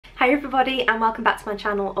Hi everybody and welcome back to my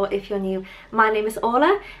channel, or if you're new, my name is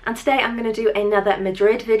Orlagh and today I'm going to do another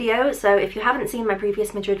Madrid video. So if you haven't seen my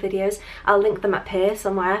previous Madrid videos, I'll link them up here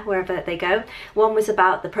somewhere, wherever they go. One was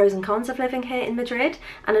about the pros and cons of living here in Madrid,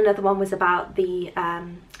 and another one was about the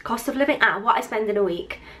cost of living and what I spend in a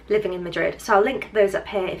week living in Madrid. So I'll link those up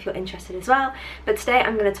here if you're interested as well. But today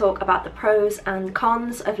I'm going to talk about the pros and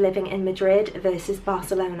cons of living in Madrid versus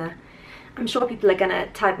Barcelona. I'm sure people are going to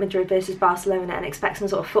type Madrid versus Barcelona and expect some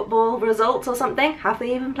sort of football results or something. Have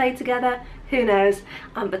they even played together? Who knows?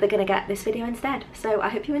 But they're going to get this video instead. So I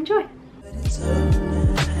hope you enjoy.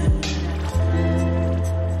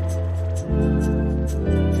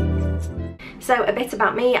 So a bit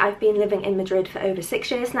about me, I've been living in Madrid for over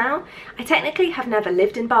 6 years now. I technically have never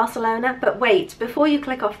lived in Barcelona, but wait, before you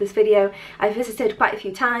click off this video, I've visited quite a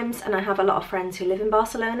few times and I have a lot of friends who live in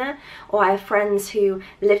Barcelona, or I have friends who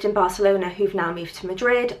lived in Barcelona who've now moved to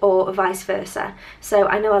Madrid, or vice versa. So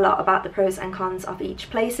I know a lot about the pros and cons of each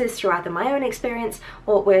places through either my own experience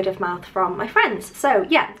or word of mouth from my friends. So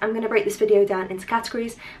yeah, I'm going to break this video down into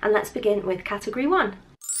categories, and let's begin with category 1.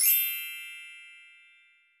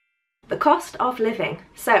 The cost of living.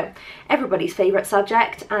 So everybody's favourite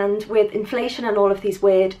subject, and with inflation and all of these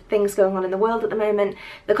weird things going on in the world at the moment,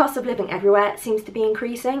 the cost of living everywhere seems to be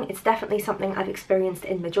increasing. It's definitely something I've experienced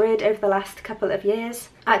in Madrid over the last couple of years.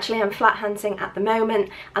 Actually, I'm flat hunting at the moment,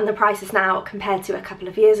 and the prices now compared to a couple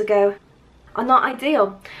of years ago are not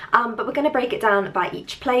ideal, but we're going to break it down by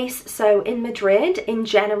each place. So in Madrid, in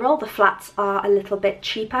general, the flats are a little bit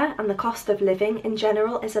cheaper and the cost of living in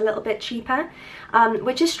general is a little bit cheaper,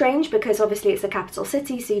 which is strange because obviously it's the capital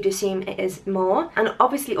city, so you'd assume it is more. And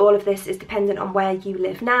obviously all of this is dependent on where you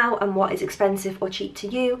live now and what is expensive or cheap to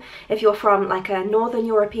you. If you're from like a northern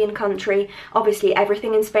European country, obviously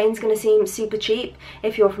everything in Spain's going to seem super cheap.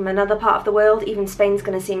 If you're from another part of the world, even Spain's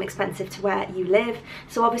going to seem expensive to where you live.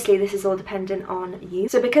 So obviously this is all dependent on you.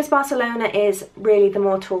 So because Barcelona is really the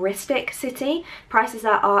more touristic city, prices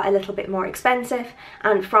are a little bit more expensive,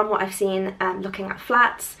 and from what I've seen looking at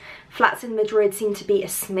flats in Madrid seem to be a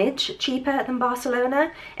smidge cheaper than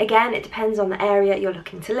Barcelona. Again, it depends on the area you're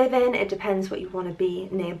looking to live in, it depends what you want to be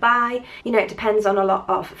nearby, you know, it depends on a lot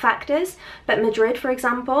of factors. But Madrid, for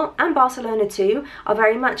example, and Barcelona too, are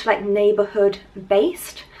very much like neighbourhood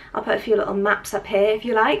based. I'll put a few little maps up here if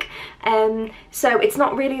you like. So it's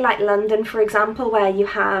not really like London, for example, where you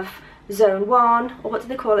have Zone 1, or what do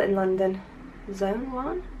they call it in London? Zone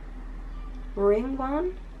 1? Ring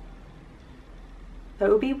 1?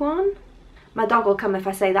 Obi 1? My dog will come if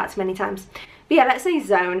I say that too many times. But yeah, let's say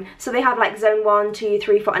zone. So they have like Zone 1, 2,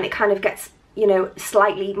 3, 4, and it kind of gets, you know,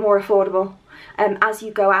 slightly more affordable as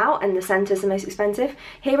you go out, and the centre's the most expensive.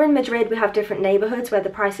 Here in Madrid we have different neighbourhoods where the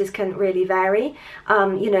prices can really vary.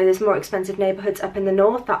 You know, there's more expensive neighbourhoods up in the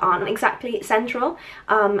north that aren't exactly central,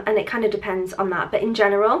 and it kind of depends on that. But in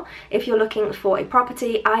general, if you're looking for a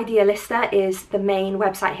property, Idealista is the main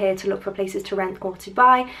website here to look for places to rent or to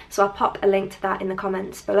buy. So I'll pop a link to that in the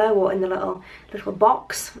comments below, or in the little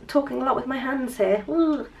box. I'm talking a lot with my hands here.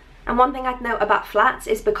 Ooh. And one thing I'd note about flats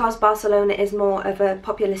is because Barcelona is more of a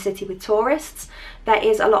popular city with tourists, there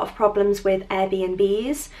is a lot of problems with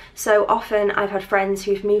Airbnbs. So often I've had friends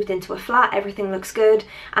who've moved into a flat, everything looks good,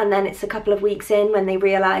 and then it's a couple of weeks in when they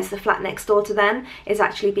realise the flat next door to them is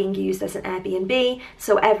actually being used as an Airbnb.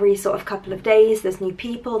 So every sort of couple of days there's new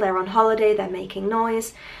people, they're on holiday, they're making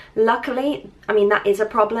noise. Luckily, I mean, that is a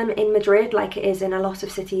problem in Madrid, like it is in a lot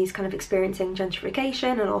of cities kind of experiencing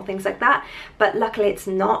gentrification and all things like that, but luckily it's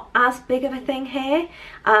not as big of a thing here,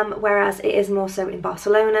 whereas it is more so in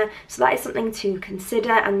Barcelona. So that is something to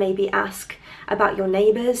consider, and maybe ask about your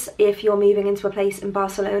neighbours if you're moving into a place in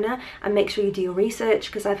Barcelona, and make sure you do your research,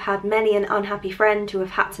 because I've had many an unhappy friend who have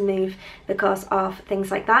had to move because of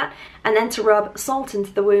things like that. And then to rub salt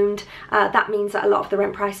into the wound, that means that a lot of the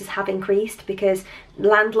rent prices have increased because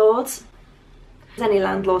landlords, is any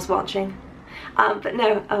landlords watching? But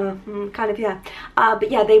no, kind of, yeah. But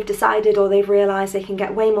yeah, they've decided, or they've realised they can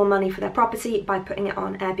get way more money for their property by putting it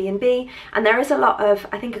on Airbnb. And there is a lot of,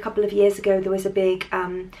 I think a couple of years ago there was a big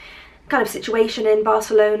kind of situation in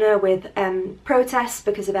Barcelona with protests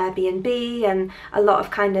because of Airbnb, and a lot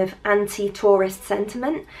of kind of anti-tourist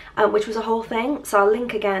sentiment, which was a whole thing. So I'll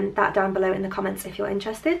link again that down below in the comments if you're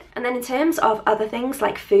interested. And then in terms of other things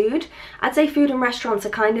like food, I'd say food and restaurants are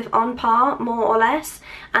kind of on par, more or less.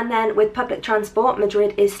 And then with public transport,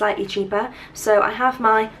 Madrid is slightly cheaper. So I have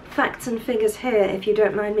my facts and figures here if you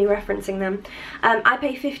don't mind me referencing them. I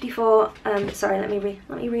pay 54, sorry, let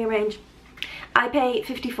me rearrange. I pay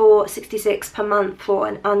 $54.66 per month for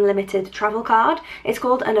an unlimited travel card. It's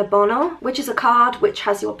called an abono, which is a card which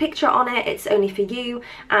has your picture on it. It's only for you,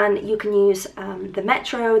 and you can use the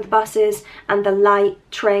metro, the buses and the light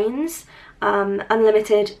trains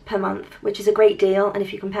unlimited per month, which is a great deal. And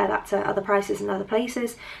if you compare that to other prices in other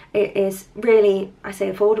places, it is really, I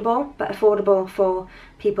say affordable, but affordable for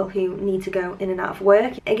people who need to go in and out of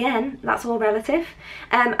work. Again, that's all relative.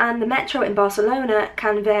 And the metro in Barcelona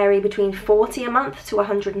can vary between 40 a month to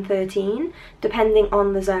 113 depending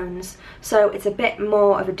on the zones, so it's a bit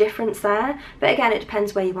more of a difference there, but again, it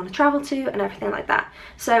depends where you want to travel to and everything like that.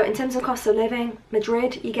 So in terms of cost of living,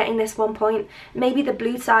 Madrid, you're getting this 1 point. Maybe the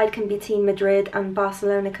blue side can be Team Madrid and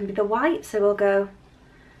Barcelona can be the white, so we'll go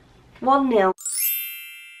 1-0.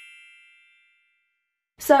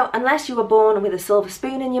 So unless you were born with a silver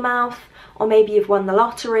spoon in your mouth, or maybe you've won the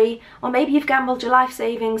lottery, or maybe you've gambled your life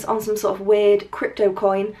savings on some sort of weird crypto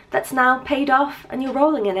coin that's now paid off and you're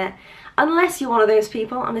rolling in it, unless you're one of those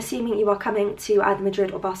people, I'm assuming you are coming to either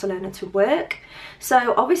Madrid or Barcelona to work.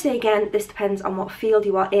 So obviously, again, this depends on what field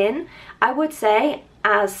you are in. I would say,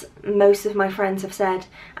 as most of my friends have said,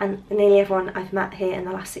 and nearly everyone I've met here in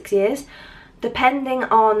the last 6 years, depending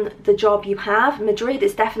on the job you have, Madrid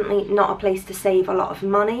is definitely not a place to save a lot of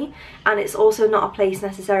money, and it's also not a place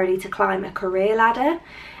necessarily to climb a career ladder.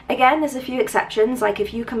 Again, there's a few exceptions, like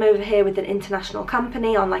if you come over here with an international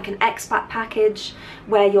company on like an expat package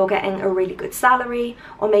where you're getting a really good salary,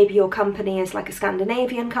 or maybe your company is like a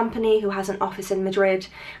Scandinavian company who has an office in Madrid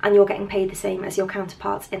and you're getting paid the same as your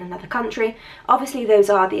counterparts in another country. Obviously those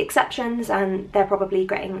are the exceptions and they're probably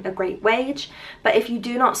getting a great wage, but if you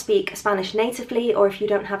do not speak Spanish natively, or if you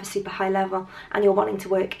don't have a super high level and you're wanting to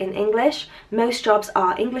work in English, most jobs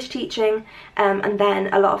are English teaching, and then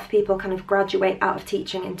a lot of people kind of graduate out of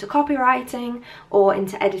teaching into copywriting or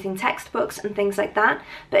into editing textbooks and things like that.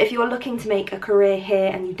 But if you're looking to make a career here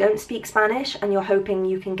and you don't speak Spanish and you're hoping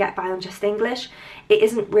you can get by on just English, it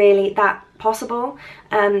isn't really that possible.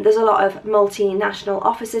 There's a lot of multinational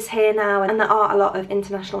offices here now, and there are a lot of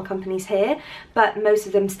international companies here, but most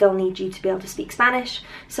of them still need you to be able to speak Spanish.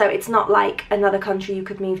 So it's not like another country you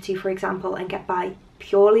could move to, for example, and get by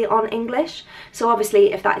purely on English. So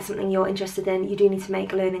obviously, if that is something you're interested in, you do need to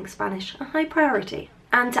make learning Spanish a high priority.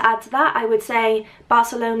 And to add to that, I would say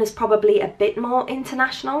Barcelona's probably a bit more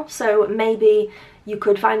international, so maybe you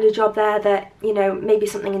could find a job there that, you know, maybe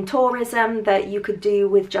something in tourism that you could do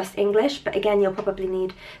with just English, but again, you'll probably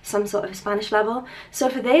need some sort of Spanish level. So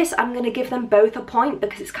for this, I'm going to give them both a point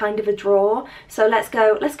because it's kind of a draw. So let's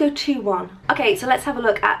go 2-1. Okay, so let's have a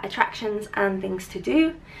look at attractions and things to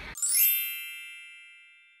do.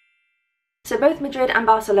 So both Madrid and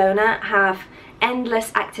Barcelona have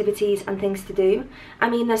endless activities and things to do. I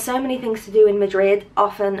mean, there's so many things to do in Madrid,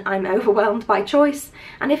 often I'm overwhelmed by choice,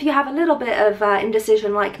 and if you have a little bit of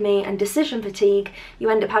indecision like me and decision fatigue, you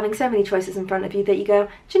end up having so many choices in front of you that you go,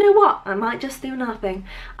 do you know what, I might just do nothing.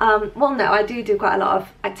 Well, no, I do quite a lot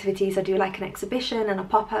of activities. I do like an exhibition and a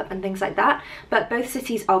pop-up and things like that, but both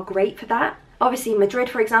cities are great for that. Obviously, Madrid,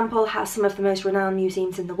 for example, has some of the most renowned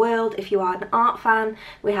museums in the world. If you are an art fan,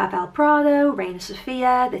 we have El Prado, Reina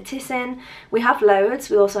Sofia, the Thyssen. We have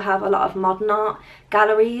loads. We also have a lot of modern art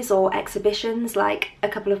galleries or exhibitions. Like a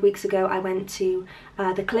couple of weeks ago, I went to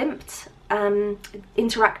the Klimt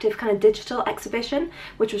interactive kind of digital exhibition,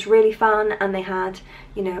 which was really fun, and they had,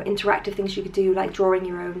 you know, interactive things you could do, like drawing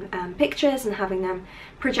your own pictures and having them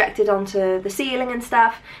projected onto the ceiling and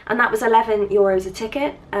stuff, and that was €11 a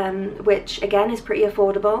ticket, which again is pretty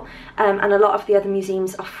affordable, and a lot of the other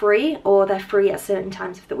museums are free, or they're free at certain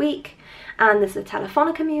times of the week. And there's the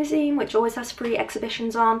Telefonica Museum, which always has free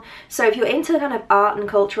exhibitions on. So if you're into kind of art and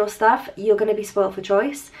cultural stuff, you're going to be spoiled for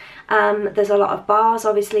choice. There's a lot of bars,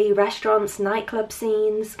 obviously, restaurants, nightclub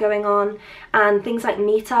scenes going on, and things like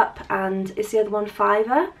Meetup, and is the other one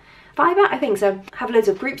Fiverr? I think so. Have loads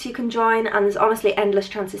of groups you can join, and there's honestly endless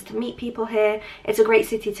chances to meet people here. It's a great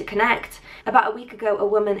city to connect. About a week ago, a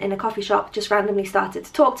woman in a coffee shop just randomly started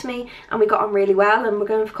to talk to me, and we got on really well, and we're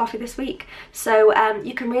going for coffee this week. So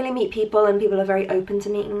you can really meet people, and people are very open to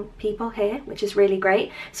meeting people here, which is really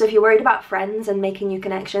great. So if you're worried about friends and making new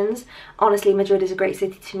connections, honestly, Madrid is a great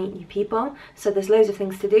city to meet new people. So there's loads of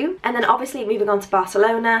things to do. And then obviously moving on to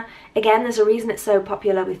Barcelona, again, there's a reason it's so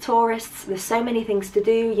popular with tourists. There's so many things to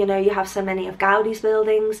do. You know, you have so many of Gaudi's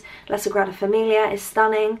buildings. La Sagrada Familia is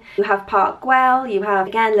stunning. You have Park Güell. You have,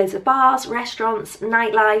 again, loads of bars, restaurants,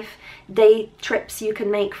 nightlife, day trips you can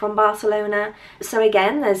make from Barcelona. So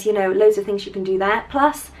again, there's, you know, loads of things you can do there.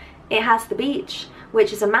 Plus, it has the beach,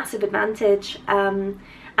 which is a massive advantage. And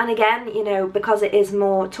And again, you know, because it is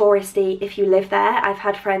more touristy if you live there, I've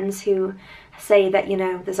had friends who say that, you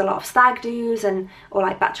know, there's a lot of stag do's and or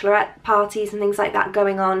like bachelorette parties and things like that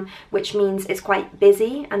going on, which means it's quite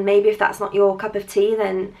busy. And maybe if that's not your cup of tea,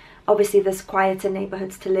 then obviously there's quieter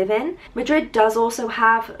neighbourhoods to live in. Madrid does also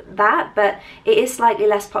have that, but it is slightly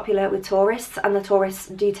less popular with tourists, and the tourists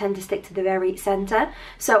do tend to stick to the very centre.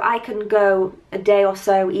 So I can go a day or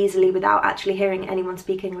so easily without actually hearing anyone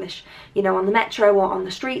speak English, you know, on the metro or on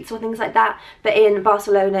the streets or things like that. But in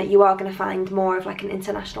Barcelona, you are going to find more of like an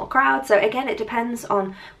international crowd. So again, it depends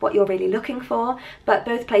on what you're really looking for, but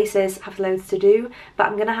both places have loads to do. But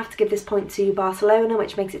I'm going to have to give this point to Barcelona,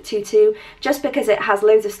 which makes it 2-2, just because it has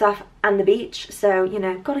loads of stuff and the beach, so you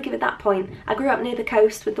know, gotta give it that point. I grew up near the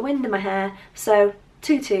coast with the wind in my hair, so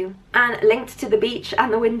 2-2. And linked to the beach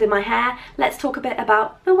and the wind in my hair, let's talk a bit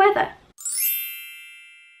about the weather.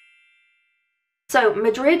 So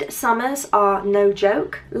Madrid summers are no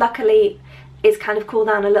joke. Luckily it's kind of cooled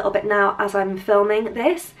down a little bit now as I'm filming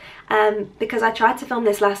this, because I tried to film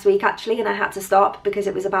this last week actually and I had to stop because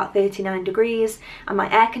it was about 39 degrees and my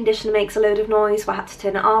air conditioner makes a load of noise, so I had to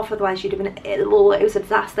turn it off, otherwise you'd have been, it was a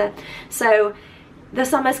disaster. So the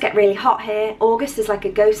summers get really hot here. August is like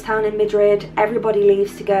a ghost town in Madrid. Everybody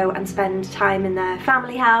leaves to go and spend time in their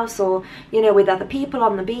family house or, you know, with other people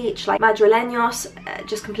on the beach. Like Madrileños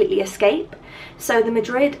just completely escape. So the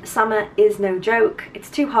Madrid summer is no joke. It's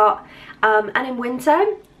too hot. And in winter,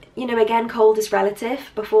 you know, again, cold is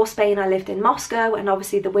relative. Before Spain, I lived in Moscow, and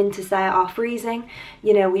obviously the winters there are freezing.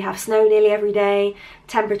 You know, we have snow nearly every day.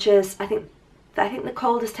 Temperatures, I think the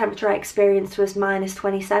coldest temperature I experienced was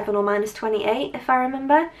 -27 or -28, if I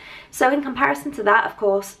remember. So in comparison to that, of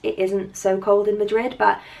course, it isn't so cold in Madrid,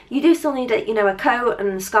 but you do still need a, you know, a coat and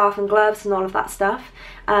a scarf and gloves and all of that stuff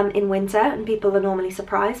in winter, and people are normally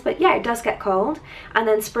surprised. But yeah, it does get cold. And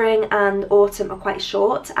then spring and autumn are quite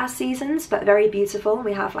short as seasons, but very beautiful.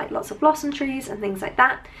 We have like lots of blossom trees and things like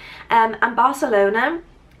that. And Barcelona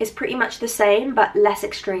is pretty much the same but less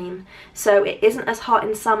extreme. So it isn't as hot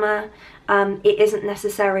in summer, it isn't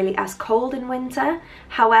necessarily as cold in winter.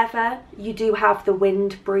 However, you do have the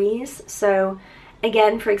wind breeze. So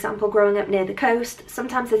again, for example, growing up near the coast,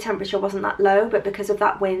 sometimes the temperature wasn't that low, but because of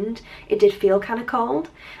that wind, it did feel kind of cold.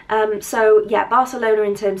 So yeah, Barcelona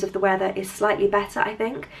in terms of the weather is slightly better, I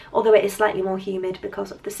think, although it is slightly more humid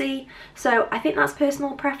because of the sea. So I think that's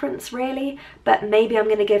personal preference really, but maybe I'm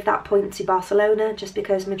going to give that point to Barcelona just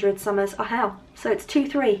because Madrid summers are hell. So it's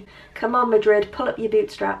 2-3. Come on Madrid, pull up your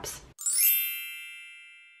bootstraps.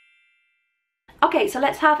 Okay, so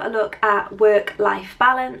let's have a look at work-life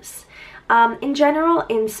balance. In general,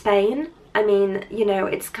 in Spain, I mean, you know,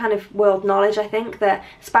 it's kind of world knowledge, I think, that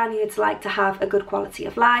Spaniards like to have a good quality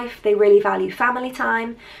of life. They really value family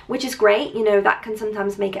time, which is great. You know, that can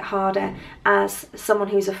sometimes make it harder as someone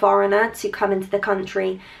who's a foreigner to come into the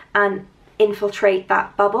country and infiltrate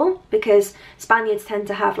that bubble, because Spaniards tend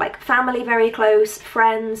to have like family very close,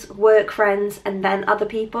 friends, work friends, and then other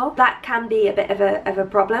people. That can be a bit of a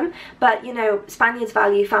problem, but you know, Spaniards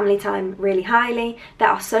value family time really highly. There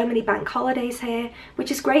are so many bank holidays here, which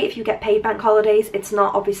is great if you get paid bank holidays. It's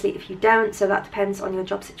not obviously if you don't, so that depends on your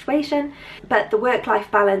job situation. But the work-life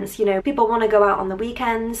balance, you know, people want to go out on the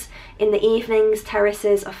weekends, in the evenings,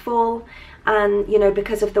 terraces are full. And you know,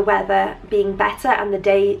 because of the weather being better and the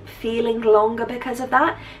day feeling longer because of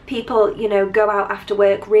that, people, you know, go out after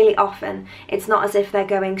work really often. It's not as if they're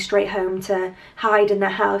going straight home to hide in their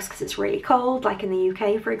house because it's really cold, like in the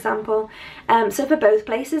UK for example. So for both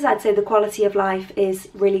places, I'd say the quality of life is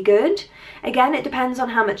really good. Again, it depends on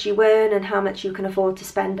how much you earn and how much you can afford to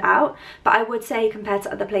spend out, but I would say compared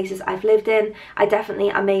to other places I've lived in, I definitely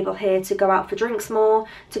am able here to go out for drinks more,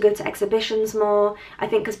 to go to exhibitions more. I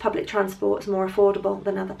think because public transport is more affordable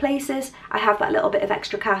than other places, I have that little bit of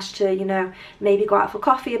extra cash to, you know, maybe go out for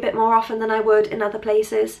coffee a bit more often than I would in other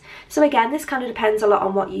places. So again, this kind of depends a lot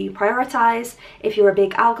on what you prioritise. If you're a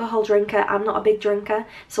big alcohol drinker, I'm not a big drinker,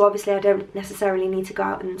 so obviously I don't necessarily need to go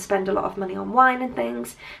out and spend a lot of money on wine and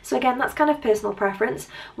things. So again, that's kind of personal preference.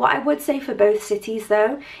 What I would say for both cities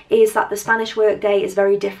though is that the Spanish workday is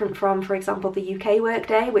very different from, for example, the UK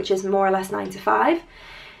workday, which is more or less 9 to 5.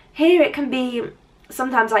 Here it can be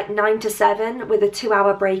sometimes like 9 to 7 with a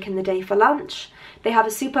 2-hour break in the day for lunch. They have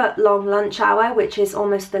a super long lunch hour, which is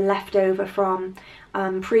almost the leftover from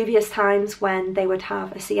previous times when they would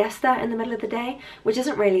have a siesta in the middle of the day, which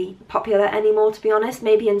isn't really popular anymore, to be honest.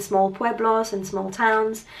 Maybe in small pueblos and small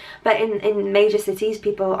towns, but in major cities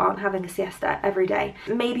people aren't having a siesta every day.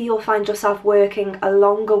 Maybe you'll find yourself working a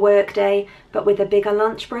longer work day but with a bigger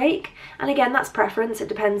lunch break, and again, that's preference. It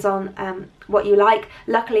depends on what you like.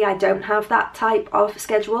 Luckily I don't have that type of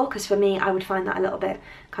schedule, because for me I would find that a little bit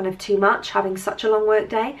kind of too much, having such a long work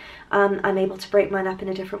day. I'm able to break mine up in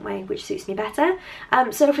a different way, which suits me better.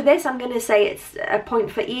 So for this, I'm going to say it's a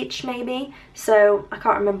point for each, maybe. So I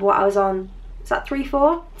can't remember what I was on. Is that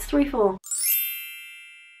 3-4? It's 3-4.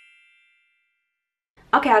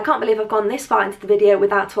 Okay, I can't believe I've gone this far into the video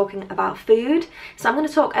without talking about food. So I'm going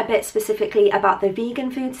to talk a bit specifically about the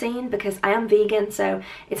vegan food scene, because I am vegan, so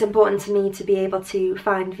it's important to me to be able to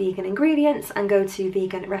find vegan ingredients and go to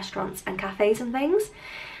vegan restaurants and cafes and things.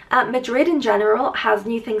 Madrid in general has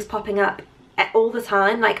new things popping up all the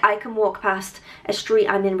time. Like, I can walk past a street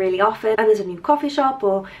I'm in really often and there's a new coffee shop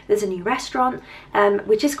or there's a new restaurant,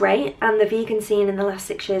 which is great. And the vegan scene in the last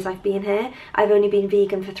 6 years I've been here, I've only been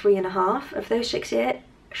vegan for 3.5 of those 6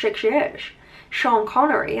 years. Sean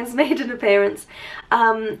Connery has made an appearance,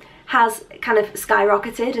 has kind of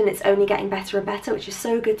skyrocketed, and it's only getting better and better, which is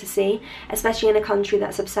so good to see, especially in a country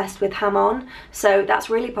that's obsessed with ham-on. So that's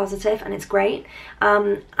really positive and it's great.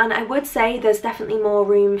 And I would say there's definitely more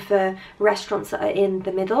room for restaurants that are in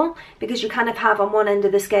the middle, because you kind of have on one end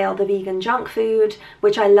of the scale the vegan junk food,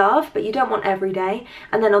 which I love, but you don't want every day.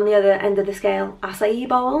 And then on the other end of the scale, acai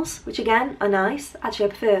bowls, which again are nice. Actually, I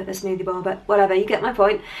prefer the smoothie bowl, but whatever, you get my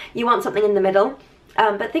point. You want something in the middle.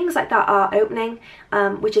 But things like that are opening,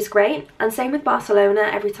 which is great. And same with Barcelona.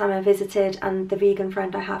 Every time I visited, and the vegan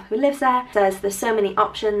friend I have who lives there says there's so many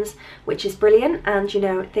options, which is brilliant. And you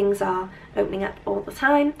know, things are opening up all the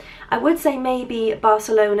time. I would say maybe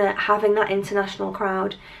Barcelona, having that international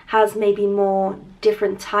crowd, has maybe more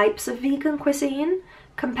different types of vegan cuisine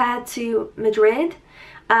compared to Madrid.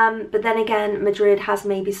 But then again, Madrid has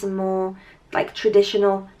maybe some more like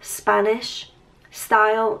traditional Spanish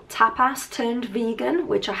style tapas turned vegan,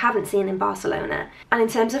 which I haven't seen in Barcelona. And in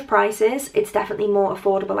terms of prices, it's definitely more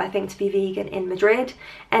affordable, I think, to be vegan in Madrid.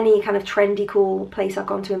 Any kind of trendy cool place I've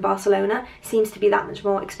gone to in Barcelona seems to be that much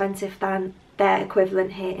more expensive than their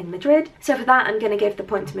equivalent here in Madrid. So for that, I'm going to give the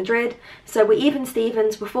point to Madrid. So we're even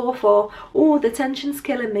Stevens, we're 4-4. Oh, the tension's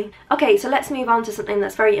killing me. Okay, so let's move on to something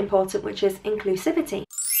that's very important, which is inclusivity.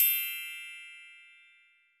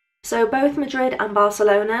 So both Madrid and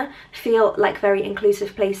Barcelona feel like very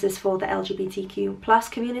inclusive places for the LGBTQ plus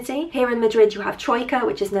community. Here in Madrid you have Troika,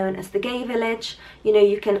 which is known as the gay village. You know,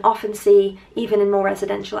 you can often see, even in more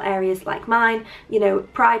residential areas like mine, you know,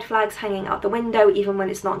 pride flags hanging out the window even when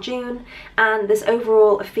it's not June. And there's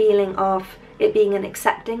overall a feeling of it being an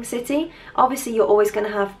accepting city. Obviously you're always going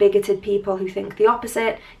to have bigoted people who think the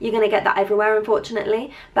opposite. You're going to get that everywhere,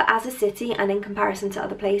 unfortunately. But as a city, and in comparison to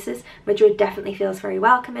other places, Madrid definitely feels very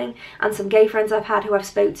welcoming. And some gay friends I've had who I've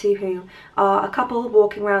spoke to, who are a couple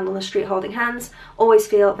walking around on the street holding hands, always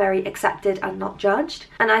feel very accepted and not judged.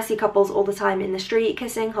 And I see couples all the time in the street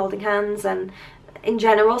kissing, holding hands, and in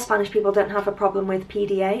general, Spanish people don't have a problem with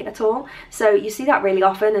PDA at all. So you see that really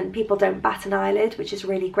often, and people don't bat an eyelid, which is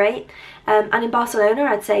really great. And in Barcelona,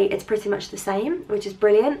 I'd say it's pretty much the same, which is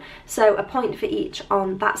brilliant. So a point for each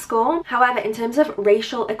on that score. However, in terms of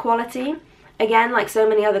racial equality, again, like so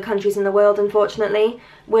many other countries in the world, unfortunately,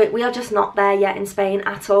 we are just not there yet in Spain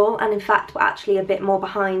at all. And in fact, we're actually a bit more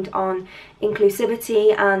behind on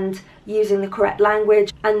inclusivity and using the correct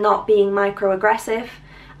language and not being microaggressive.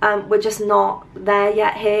 We're just not there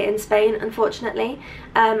yet here in Spain, unfortunately.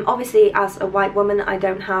 Obviously, as a white woman, I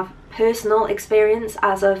don't have personal experience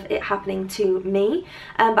as of it happening to me,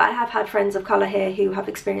 but I have had friends of colour here who have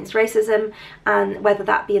experienced racism, and whether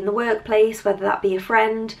that be in the workplace, whether that be a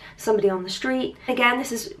friend, somebody on the street. Again,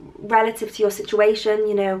 this is relative to your situation.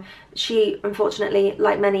 You know, she, unfortunately,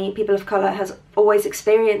 like many people of colour, has always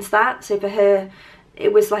experienced that. So for her,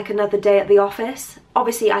 it was like another day at the office.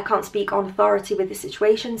 Obviously, I can't speak on authority with the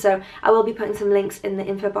situation, so I will be putting some links in the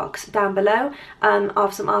info box down below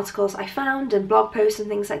of some articles I found and blog posts and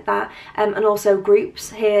things like that, and also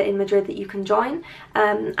groups here in Madrid that you can join.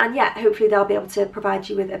 And yeah, hopefully they'll be able to provide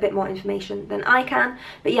you with a bit more information than I can.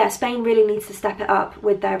 But yeah, Spain really needs to step it up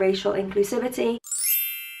with their racial inclusivity.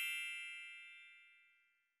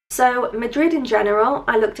 So Madrid in general,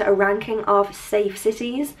 I looked at a ranking of safe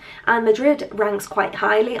cities, and Madrid ranks quite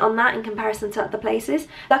highly on that in comparison to other places.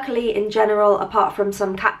 Luckily, in general, apart from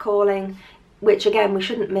some catcalling, which again we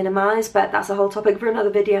shouldn't minimise, but that's a whole topic for another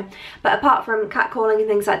video. But apart from catcalling and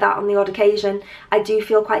things like that on the odd occasion, I do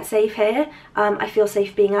feel quite safe here. I feel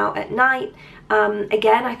safe being out at night.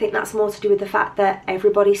 Again, I think that's more to do with the fact that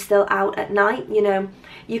everybody's still out at night. You know,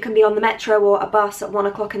 you can be on the metro or a bus at 1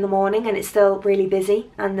 o'clock in the morning and it's still really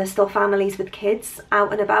busy, and there's still families with kids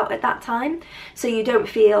out and about at that time. So you don't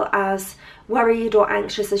feel as worried or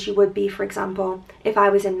anxious as you would be, for example, if I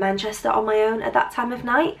was in Manchester on my own at that time of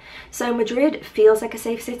night. So Madrid feels like a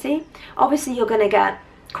safe city. Obviously, you're going to get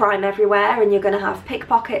crime everywhere, and you're going to have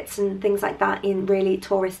pickpockets and things like that in really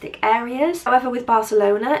touristic areas. However, with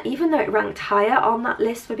Barcelona, even though it ranked higher on that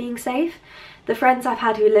list for being safe, the friends I've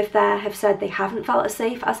had who live there have said they haven't felt as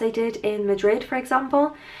safe as they did in Madrid, for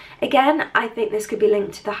example. Again, I think this could be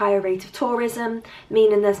linked to the higher rate of tourism,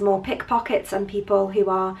 meaning there's more pickpockets and people who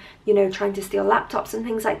are, you know, trying to steal laptops and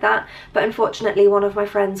things like that. But unfortunately, one of my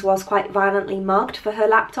friends was quite violently mugged for her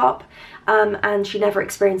laptop, and she never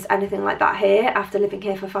experienced anything like that here after living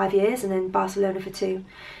here for 5 years and in Barcelona for 2.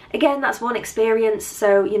 Again, that's one experience,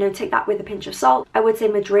 so, you know, take that with a pinch of salt. I would say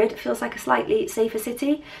Madrid feels like a slightly safer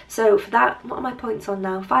city. So for that, what are my points on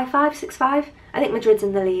now? 5-5, 6-5? I think Madrid's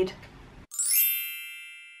in the lead.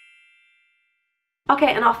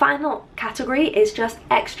 Okay, and our final category is just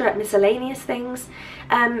extra miscellaneous things.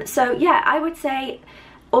 So yeah, I would say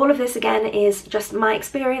all of this again is just my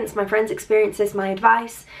experience, my friends' experiences, my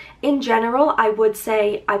advice. In general, I would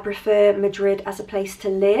say I prefer Madrid as a place to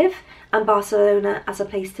live and Barcelona as a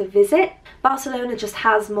place to visit. Barcelona just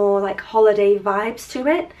has more like holiday vibes to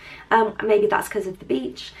it. Maybe that's because of the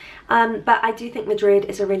beach. But I do think Madrid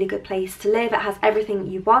is a really good place to live. It has everything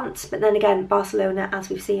you want, but then again, Barcelona, as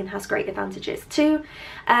we've seen, has great advantages too.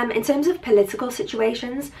 In terms of political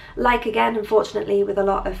situations, like again, unfortunately, with a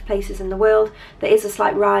lot of places in the world, there is a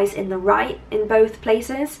slight rise in the right in both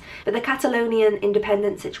places. But the Catalonian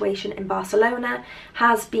independence situation in Barcelona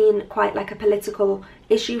has been quite like a political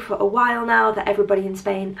issue for a while now that everybody in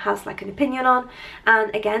Spain has like an opinion on.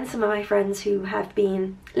 And again, some of my friends who have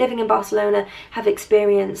been living in Barcelona have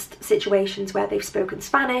experienced situations where they've spoken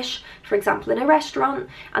Spanish, for example in a restaurant,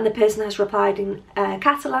 and the person has replied in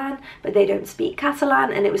Catalan, but they don't speak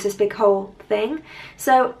Catalan, and it was this big whole thing.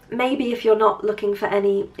 So maybe if you're not looking for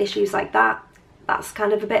any issues like that, that's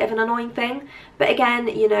kind of a bit of an annoying thing. But again,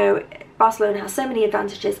 you know, Barcelona has so many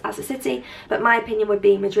advantages as a city, but my opinion would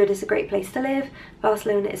be Madrid is a great place to live,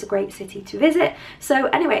 Barcelona is a great city to visit. So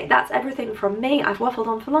anyway, that's everything from me. I've waffled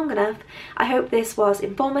on for long enough. I hope this was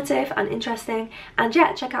informative and interesting, and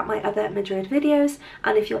yeah, check out my other Madrid videos,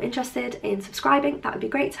 and if you're interested in subscribing, that would be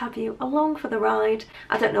great to have you along for the ride.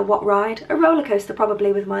 I don't know what ride, a roller coaster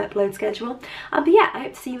probably with my upload schedule. But yeah, I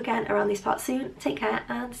hope to see you again around these parts soon. Take care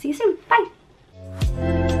and see you soon. Bye!